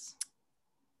affairs.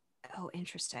 Oh,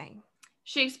 interesting.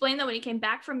 She explained that when he came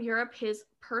back from Europe, his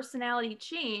personality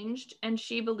changed, and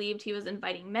she believed he was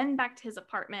inviting men back to his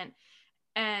apartment,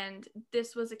 and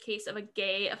this was a case of a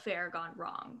gay affair gone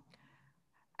wrong.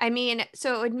 I mean,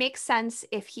 so it would make sense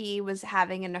if he was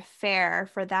having an affair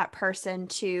for that person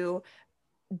to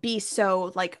be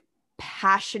so, like,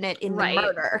 passionate in the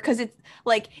murder, because it's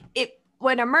like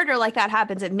when a murder like that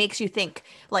happens, it makes you think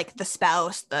like the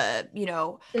spouse, the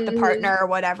the partner or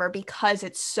whatever, because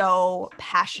it's so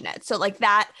passionate. So like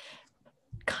that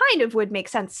kind of would make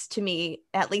sense to me,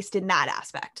 at least in that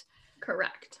aspect.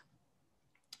 Correct.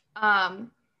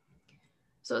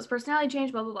 So his personality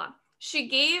changed, blah blah blah. She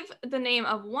gave the name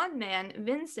of one man,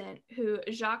 Vincent, who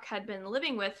Jacques had been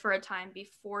living with for a time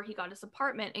before he got his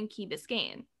apartment in Key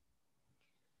Biscayne.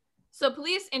 So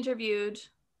police interviewed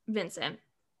Vincent.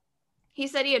 He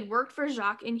said he had worked for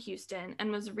Jacques in Houston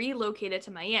and was relocated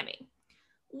to Miami.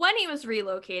 When he was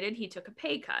relocated, he took a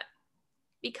pay cut.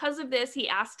 Because of this, he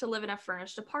asked to live in a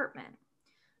furnished apartment.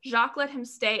 Jacques let him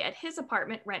stay at his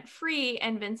apartment rent-free,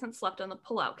 and Vincent slept on the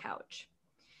pull-out couch.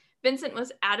 Vincent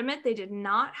was adamant they did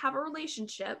not have a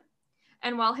relationship,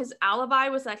 and while his alibi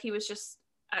was that he was just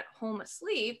at home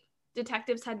asleep,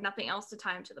 detectives had nothing else to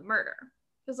tie him to the murder.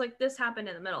 Because, like, this happened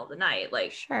in the middle of the night.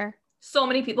 Like, sure. So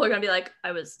many people are going to be like,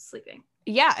 I was sleeping.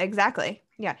 Yeah, exactly.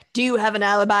 Yeah. Do you have an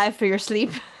alibi for your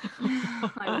sleep?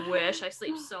 I wish. I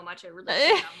sleep so much. I really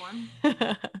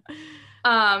have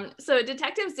one. So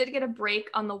detectives did get a break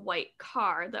on the white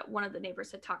car that one of the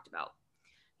neighbors had talked about.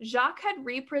 Jacques had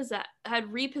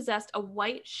repossessed a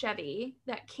white Chevy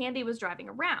that Candy was driving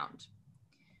around.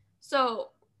 So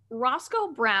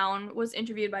Roscoe Brown was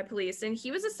interviewed by police, and he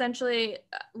was essentially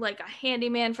like a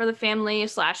handyman for the family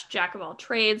 / jack of all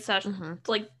trades /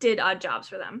 like did odd jobs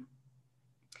for them.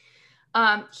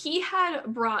 He had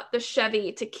brought the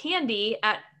Chevy to Candy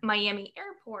at Miami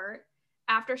Airport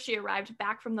after she arrived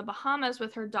back from the Bahamas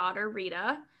with her daughter,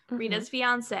 Rita, Rita's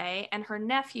fiance, and her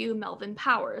nephew, Melvin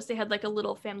Powers. They had like a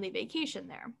little family vacation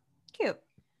there. Cute.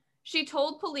 She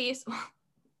told police...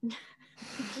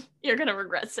 You're going to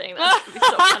regret saying that. It's going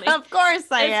to be so funny. Of course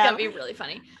I am. It's going to be really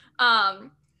funny.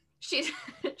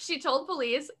 She told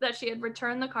police that she had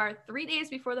returned the car 3 days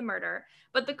before the murder,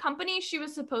 but the company she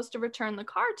was supposed to return the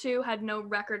car to had no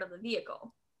record of the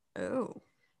vehicle. Oh.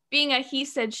 Being a he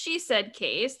said, she said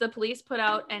case, the police put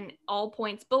out an all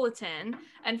points bulletin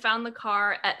and found the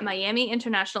car at Miami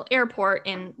International Airport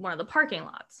in one of the parking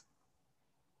lots.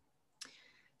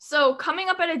 So coming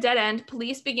up at a dead end,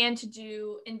 police began to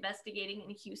do investigating in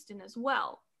Houston as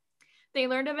well. They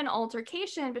learned of an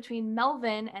altercation between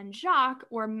Melvin and Jacques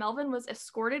where Melvin was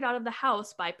escorted out of the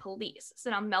house by police. So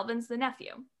now Melvin's the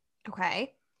nephew.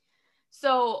 Okay.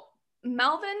 So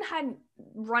Melvin had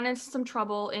run into some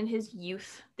trouble in his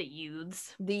youth, the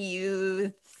youths.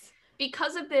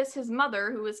 Because of this, his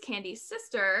mother, who was Candy's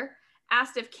sister,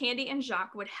 asked if Candy and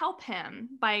Jacques would help him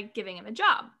by giving him a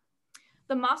job.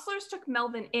 The Mosslers took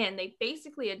Melvin in. They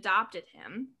basically adopted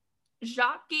him.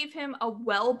 Jacques gave him a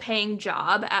well-paying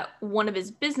job at one of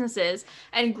his businesses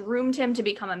and groomed him to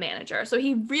become a manager. So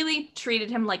he really treated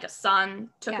him like a son,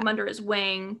 took him under his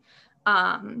wing,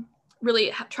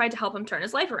 really tried to help him turn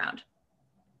his life around.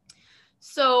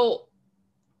 So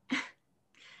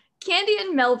Candy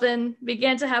and Melvin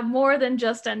began to have more than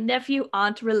just a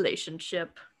nephew-aunt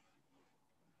relationship.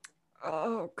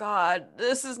 Oh God,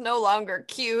 this is no longer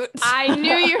cute. I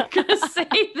knew you were gonna say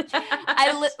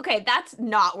that. Okay, that's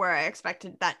not where I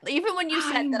expected that. Even when you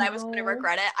said that I was gonna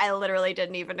regret it, I literally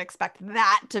didn't even expect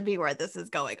that to be where this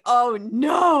is going. Oh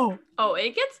no. Oh,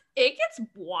 it gets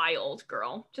wild,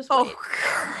 girl. Just wait. Oh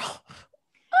girl.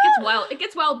 It gets wild. It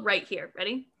gets wild right here.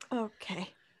 Ready? Okay.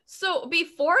 So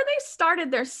before they started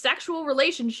their sexual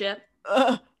relationship,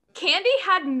 Candy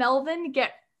had Melvin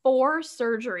get 4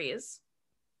 surgeries.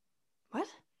 What?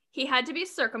 He had to be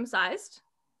circumcised.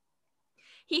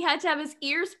 He had to have his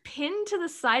ears pinned to the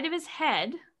side of his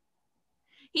head.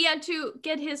 He had to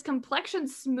get his complexion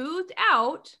smoothed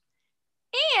out.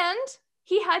 And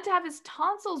he had to have his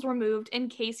tonsils removed in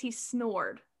case he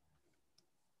snored.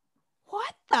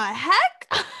 What the heck?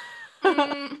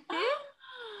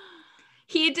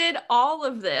 He did all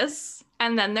of this,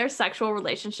 and then their sexual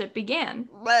relationship began.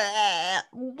 What?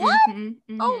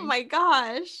 Oh my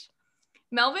gosh.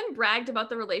 Melvin bragged about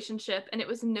the relationship, and it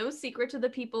was no secret to the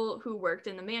people who worked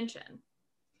in the mansion.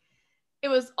 It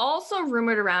was also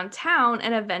rumored around town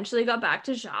and eventually got back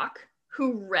to Jacques,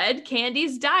 who read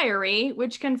Candy's diary,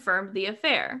 which confirmed the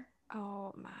affair.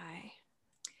 Oh my.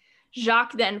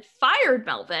 Jacques then fired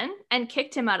Melvin and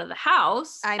kicked him out of the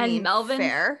house.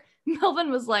 Fair. Melvin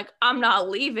was like, I'm not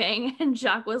leaving. And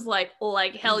Jacques was like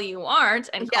hell you aren't,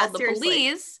 and called the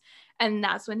police. And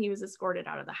that's when he was escorted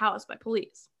out of the house by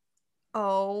police.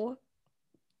 Oh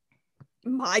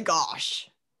my gosh.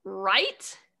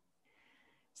 Right?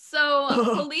 So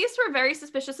police were very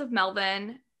suspicious of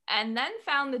Melvin and then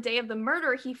found the day of the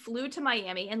murder he flew to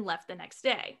Miami and left the next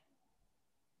day.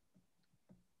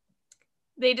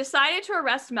 They decided to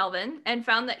arrest Melvin and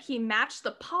found that he matched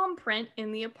the palm print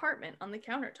in the apartment on the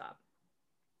countertop.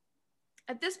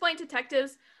 At this point,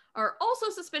 detectives are also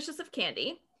suspicious of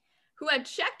Candy, who had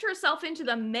checked herself into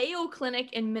the Mayo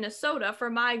Clinic in Minnesota for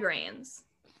migraines.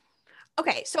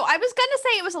 Okay, so I was gonna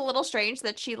say it was a little strange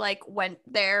that she went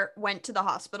to the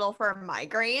hospital for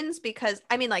migraines, because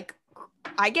I mean,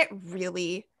 I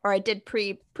did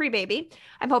pre-baby.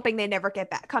 I'm hoping they never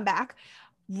come back.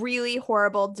 Really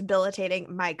horrible, debilitating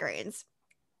migraines.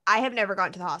 I have never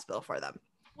gone to the hospital for them.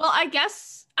 Well, you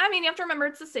have to remember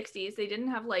it's the 60s. They didn't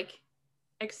have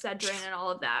Excedrin and all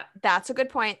of that. That's a good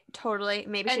point. Totally.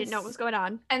 Maybe she didn't know what was going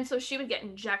on. And so she would get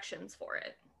injections for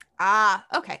it. Ah,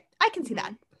 okay. I can see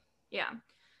that. Yeah.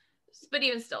 But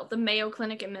even still, the Mayo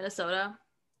Clinic in Minnesota.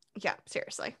 Yeah,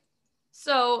 seriously.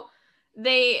 So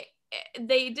they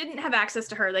didn't have access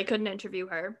to her. They couldn't interview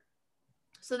her.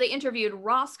 So they interviewed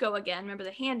Roscoe again. Remember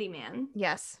the handyman?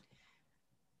 Yes.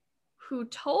 Who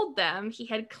told them he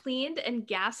had cleaned and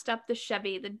gassed up the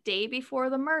Chevy the day before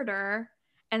the murder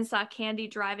and saw Candy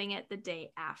driving it the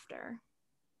day after.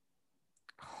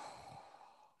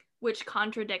 Which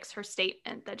contradicts her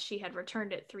statement that she had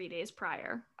returned it 3 days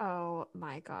prior. Oh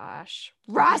my gosh.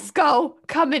 Roscoe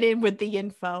coming in with the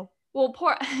info. Well,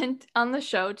 and on the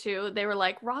show too, they were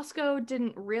like, Roscoe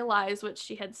didn't realize what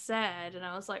she had said. And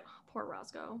I was like, oh, poor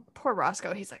Roscoe. Poor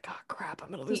Roscoe. He's like, oh crap, I'm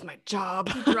going to lose my job.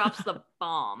 He drops the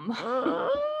bomb.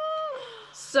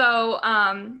 So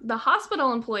the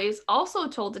hospital employees also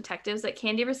told detectives that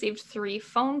Candy received 3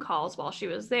 phone calls while she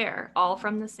was there, all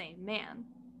from the same man.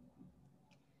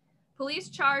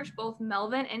 Police charged both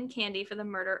Melvin and Candy for the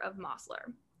murder of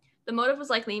Mosler. The motive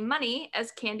was likely money, as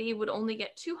Candy would only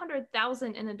get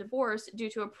 $200,000 in a divorce due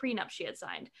to a prenup she had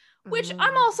signed. Which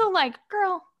I'm also like,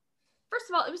 girl, first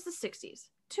of all, it was the 60s.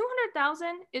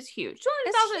 200,000 is huge.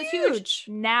 200,000 is huge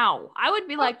now. I would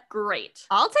be like, great.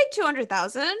 I'll take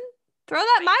 200,000. Throw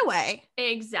that my way.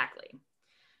 Exactly.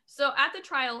 So at the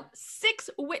trial,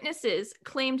 6 witnesses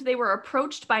claimed they were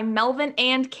approached by Melvin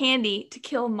and Candy to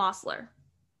kill Mosler.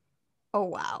 Oh,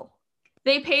 wow.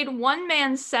 They paid one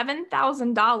man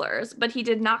 $7,000, but he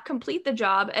did not complete the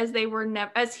job as they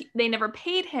never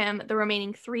paid him the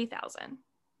remaining $3,000.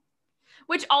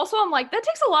 Which also, I'm like, that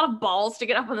takes a lot of balls to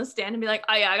get up on the stand and be like,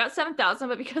 oh yeah, I got $7,000,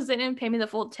 but because they didn't pay me the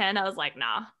full 10, I was like,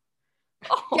 nah.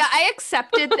 Oh. Yeah, I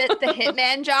accepted the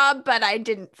hitman job, but I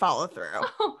didn't follow through.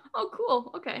 Oh,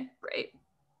 cool. Okay, great.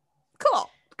 Cool.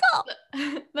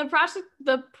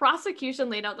 The prosecution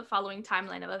laid out the following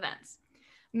timeline of events.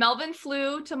 Melvin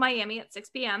flew to Miami at 6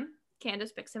 p.m.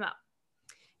 Candace picks him up.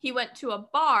 He went to a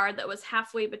bar that was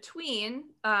halfway between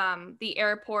the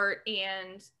airport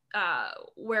and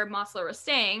where Mosler was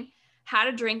staying, had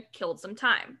a drink, killed some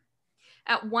time.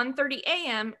 At 1:30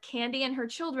 a.m., Candy and her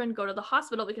children go to the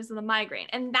hospital because of the migraine.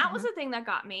 And that was the thing that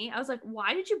got me. I was like,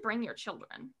 why did you bring your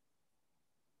children?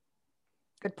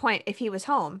 Good point. If he was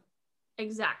home.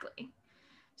 Exactly.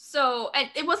 So, and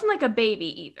it wasn't like a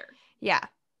baby either. Yeah.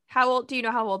 Do you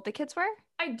know how old the kids were?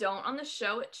 I don't. On the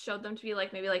show, it showed them to be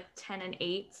like maybe like 10 and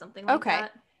 8, something like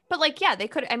that. But like, yeah, they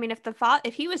could, I mean,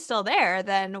 if he was still there,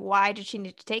 then why did she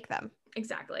need to take them?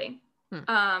 Exactly.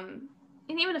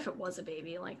 And even if it was a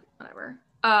baby, like whatever.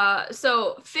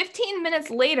 So 15 minutes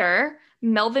later,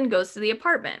 Melvin goes to the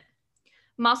apartment.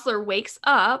 Mosler wakes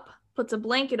up, puts a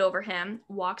blanket over him,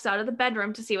 walks out of the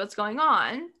bedroom to see what's going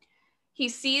on. He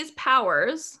sees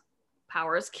Powers.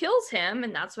 Powers kills him,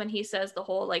 and that's when he says the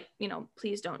whole, like, you know,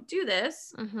 please don't do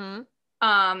this.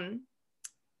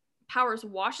 Powers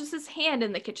washes his hand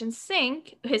in the kitchen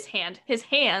sink, his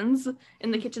hands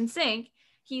in the kitchen sink.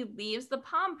 He leaves the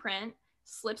palm print,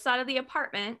 slips out of the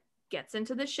apartment, gets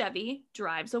into the Chevy,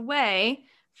 drives away,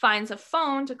 finds a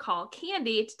phone to call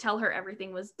Candy to tell her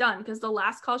everything was done, because the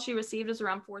last call she received was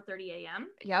around 4:30 a.m.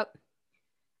 Yep.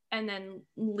 And then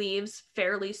leaves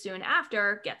fairly soon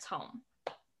after, gets home.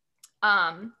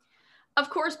 Of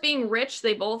course, being rich,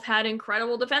 they both had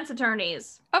incredible defense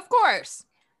attorneys. Of course.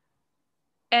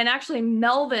 And actually,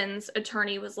 Melvin's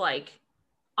attorney was like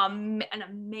an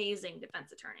amazing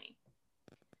defense attorney.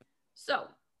 So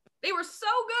they were so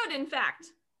good, in fact,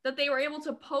 that they were able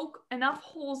to poke enough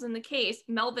holes in the case,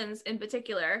 Melvin's in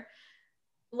particular,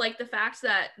 like the fact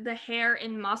that the hair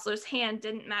in Mosler's hand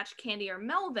didn't match Candy or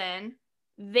Melvin.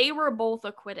 They were both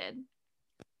acquitted.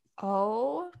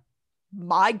 Oh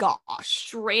my gosh.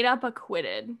 Straight up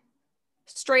acquitted.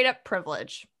 Straight up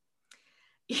privilege.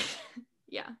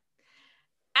 Yeah.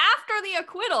 After the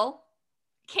acquittal,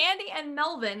 Candy and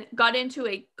Melvin got into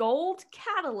a gold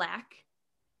Cadillac,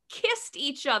 kissed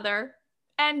each other,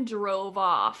 and drove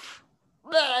off.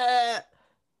 What?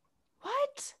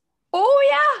 Oh,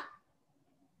 yeah.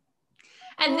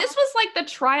 And this was like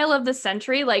the trial of the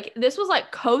century. Like, this was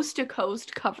like coast to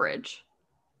coast coverage.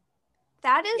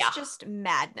 That is just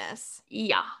madness.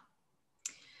 Yeah.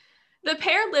 The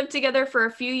pair lived together for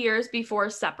a few years before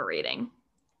separating.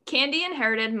 Candy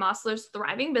inherited Mosler's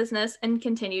thriving business and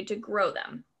continued to grow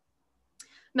them.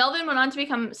 Melvin went on to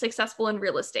become successful in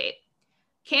real estate.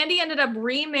 Candy ended up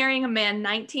remarrying a man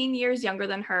 19 years younger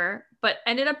than her, but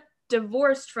ended up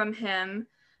divorced from him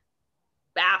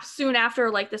soon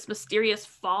after, like, this mysterious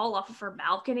fall off of her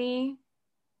balcony.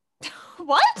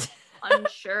 What?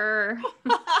 Unsure.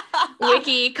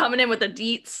 Wiki coming in with the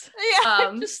deets.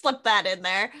 Yeah, just slip that in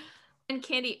there. And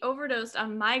Candy overdosed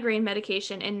on migraine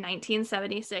medication in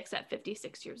 1976 at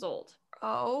 56 years old.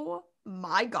 Oh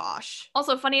my gosh.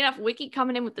 Also, funny enough, Wiki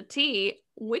coming in with the tea,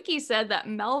 Wiki said that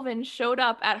Melvin showed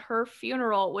up at her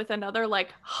funeral with another,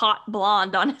 like, hot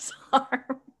blonde on his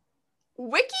arm.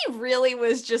 Wiki really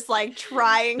was just, like,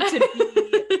 trying to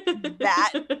be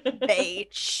that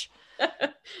bitch.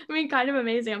 I mean, kind of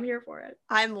amazing. I'm here for it.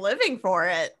 I'm living for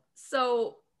it.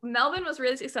 So Melvin was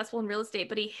really successful in real estate,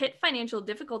 but he hit financial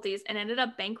difficulties and ended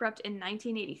up bankrupt in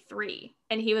 1983.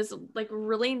 And he was, like,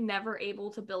 really never able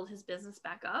to build his business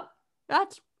back up.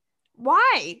 That's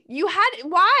why.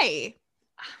 Why?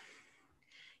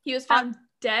 He was found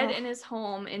dead in his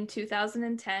home in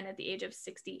 2010 at the age of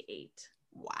 68.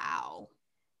 Wow.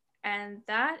 And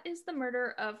that is the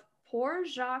murder of poor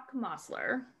Jacques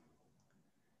Mosler.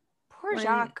 Poor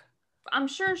Jacques. I'm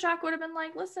sure Jacques would have been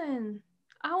like, listen,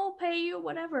 I will pay you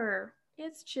whatever.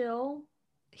 It's chill.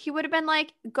 He would have been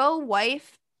like, go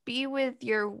wife, be with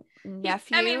your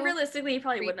nephew. I mean, realistically, he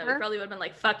probably wouldn't have. He Creeper. probably would have been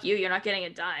like, fuck you, you're not getting a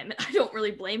dime. I don't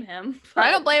really blame him. I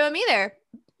but- don't blame him either.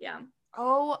 Yeah.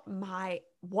 Oh my,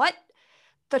 what?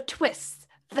 The twists,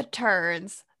 the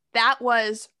turns. That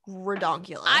was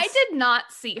redonkulous. I did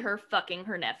not see her fucking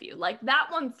her nephew. Like, that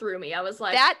one threw me. I was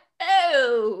like, That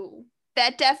oh.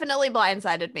 that definitely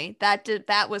blindsided me.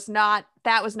 That was not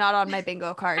on my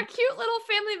bingo A card. cute little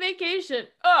family vacation.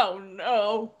 Oh,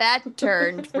 no. That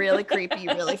turned really creepy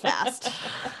really fast.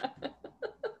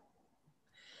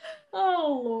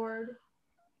 Oh, Lord.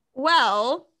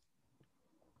 Well,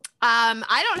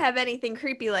 I don't have anything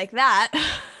creepy like that.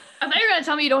 I thought you were going to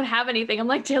tell me you don't have anything. I'm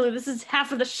like, Taylor, this is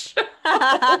half of the show.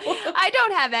 I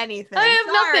don't have anything. I have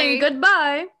Sorry. nothing.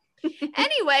 Goodbye.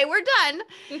 Anyway, we're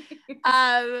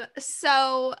done.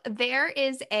 So there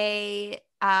is a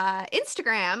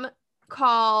Instagram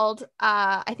called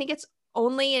I think it's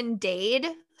Only in Dade,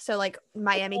 so like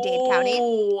Miami-Dade County.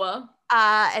 Oh.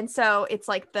 And so it's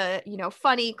like the,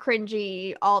 funny,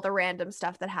 cringy, all the random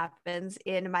stuff that happens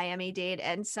in Miami-Dade.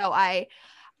 And so I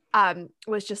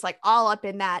was just like all up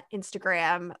in that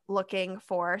Instagram looking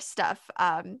for stuff.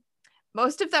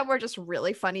 Most of them were just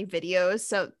really funny videos,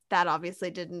 so that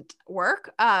obviously didn't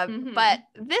work. But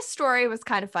this story was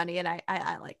kind of funny, and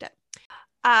I liked it.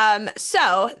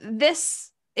 So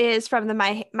this is from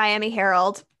the Miami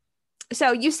Herald.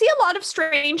 So you see a lot of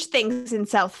strange things in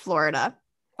South Florida,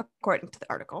 according to the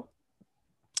article.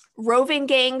 Roving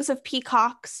gangs of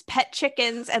peacocks, pet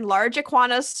chickens, and large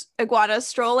iguanas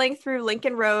strolling through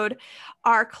Lincoln Road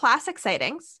are classic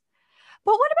sightings.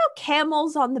 But what about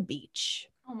camels on the beach?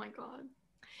 Oh my God.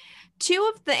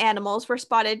 2 of the animals were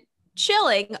spotted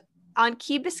chilling on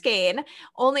Key Biscayne,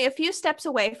 only a few steps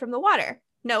away from the water.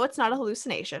 No, it's not a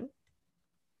hallucination.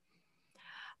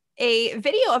 A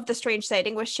video of the strange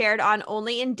sighting was shared on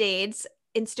Only in Dade's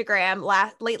Instagram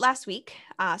late last week.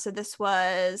 So this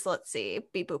was, let's see,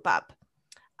 beep boop up,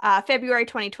 February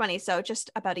 2020. So just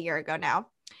about a year ago now.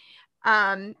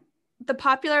 The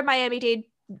popular Miami-Dade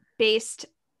based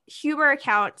humor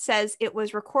account says it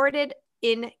was recorded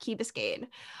in Key Biscayne.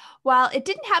 While it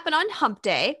didn't happen on Hump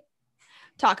Day,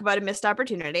 talk about a missed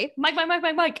opportunity. Mike.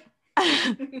 Wait,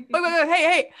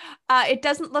 hey. It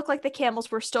doesn't look like the camels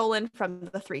were stolen from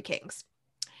the Three Kings.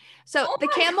 So the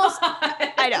camels,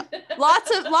 I know,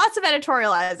 lots of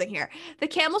editorializing here. The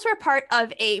camels were part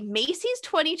of a Macy's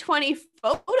 2020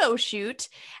 photo shoot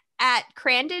at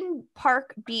Crandon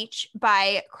Park Beach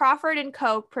by Crawford &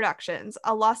 Co. Productions,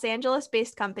 a Los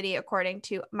Angeles-based company, according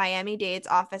to Miami-Dade's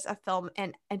Office of Film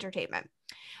and Entertainment.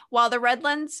 While the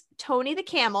Redlands' Tony the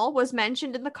Camel was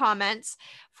mentioned in the comments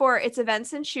for its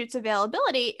events and shoots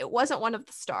availability, it wasn't one of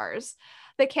the stars.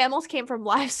 The camels came from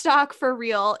Livestock for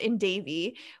Real in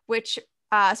Davie, which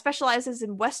specializes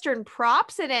in Western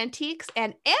props and antiques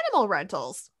and animal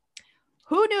rentals.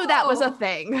 Who knew that was a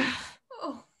thing?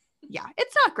 Oh. Yeah,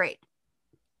 it's not great.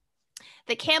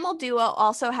 The camel duo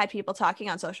also had people talking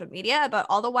on social media about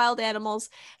all the wild animals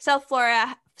South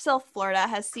Florida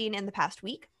has seen in the past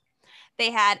week.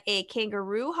 They had a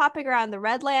kangaroo hopping around the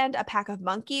Redland, a pack of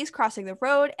monkeys crossing the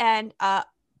road, and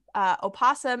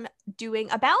opossum doing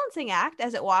a balancing act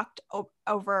as it walked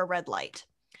over a red light.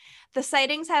 The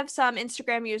sightings have some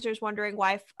Instagram users wondering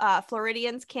why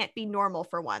Floridians can't be normal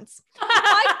for once.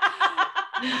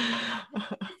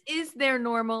 Is there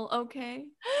normal? Okay.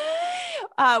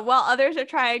 While others are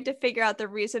trying to figure out the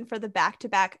reason for the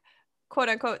back-to-back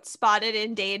quote-unquote spotted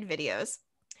in Dade videos.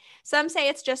 Some say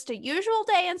it's just a usual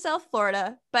day in South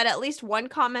Florida, but at least one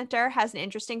commenter has an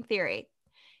interesting theory.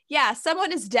 Yeah,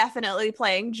 someone is definitely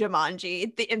playing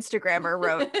Jumanji, the Instagrammer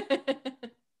wrote.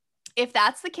 If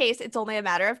that's the case, it's only a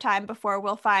matter of time before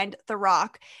we'll find The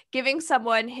Rock giving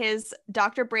someone his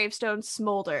Dr. Bravestone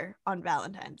smolder on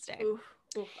Valentine's Day. Oof,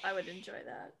 I would enjoy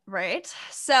that. Right?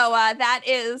 So that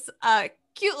is a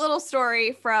cute little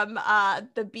story from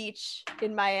the beach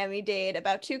in Miami-Dade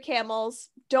about 2 camels.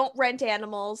 Don't rent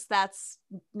animals. That's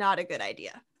not a good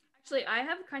idea. Actually, I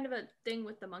have kind of a thing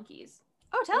with the monkeys.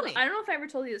 Oh, tell me. I don't know if I ever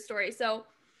told you the story. So,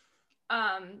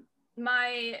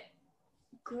 my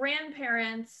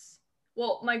grandfather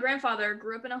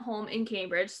grew up in a home in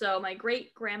Cambridge. So my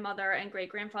great-grandmother and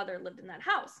great-grandfather lived in that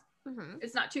house. Mm-hmm.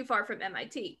 It's not too far from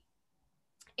MIT.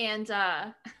 And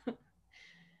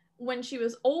when she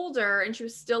was older and she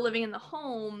was still living in the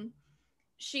home,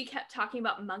 she kept talking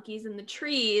about monkeys in the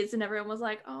trees, and everyone was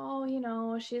like,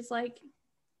 oh, she's like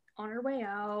on her way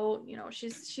out,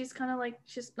 she's kind of like,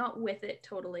 she's not with it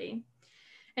totally.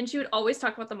 And she would always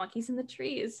talk about the monkeys in the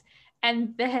trees.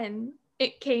 And then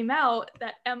it came out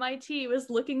that MIT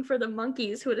was looking for the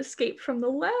monkeys who had escaped from the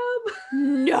lab.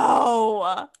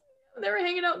 No. They were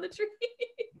hanging out in the tree.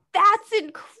 That's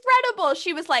incredible.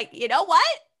 She was like, you know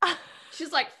what?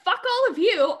 She's like, fuck all of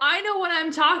you. I know what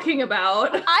I'm talking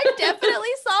about. I definitely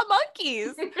saw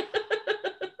monkeys.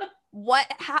 What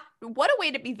a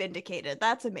way to be vindicated.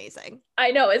 That's amazing.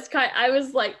 I know. I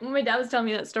was like, when my dad was telling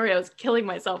me that story, I was killing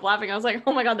myself laughing. I was like,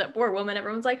 oh my God, that poor woman.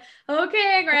 Everyone's like,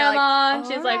 okay, grandma. Like,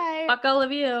 she's right. like, fuck all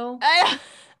of you.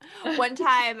 One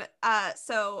time,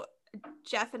 so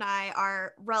Jeff and I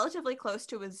are relatively close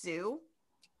to a zoo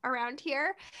around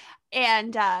here.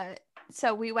 And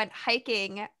so we went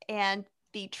hiking, and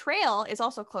the trail is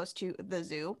also close to the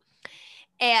zoo.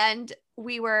 And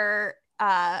we were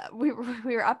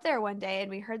up there one day,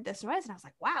 and we heard this noise, and I was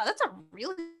like, wow, that's a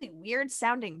really weird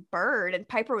sounding bird. And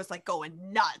Piper was like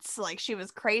going nuts, like she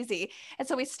was crazy. And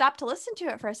so we stopped to listen to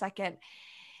it for a second,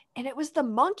 and it was the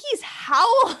monkeys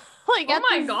howl like oh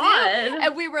my God. Zoo.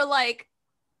 And we were like,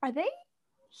 are they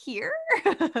here? I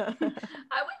would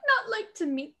not like to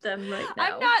meet them right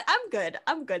now.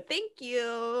 I'm good, thank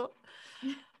you.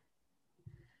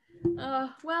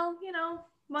 Well, you know,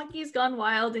 monkeys gone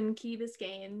wild in Key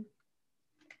Biscayne.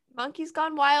 Monkeys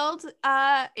gone wild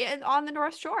on the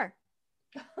North Shore.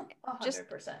 100%. Just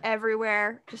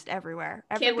everywhere.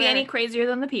 Can't be any crazier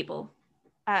than the people.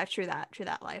 True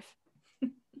that life.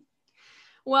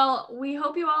 Well, we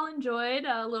hope you all enjoyed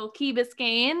a little Key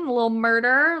Biscayne, a little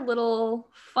murder, a little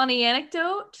funny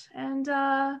anecdote, and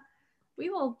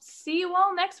we will see you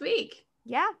all next week.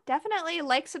 Yeah, definitely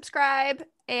like, subscribe,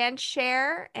 and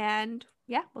share, and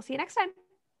yeah, we'll see you next time.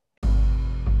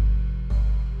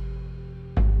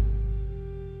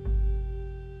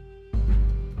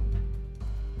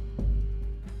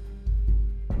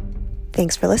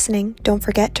 Thanks for listening. Don't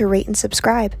forget to rate and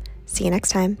subscribe. See you next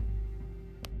time.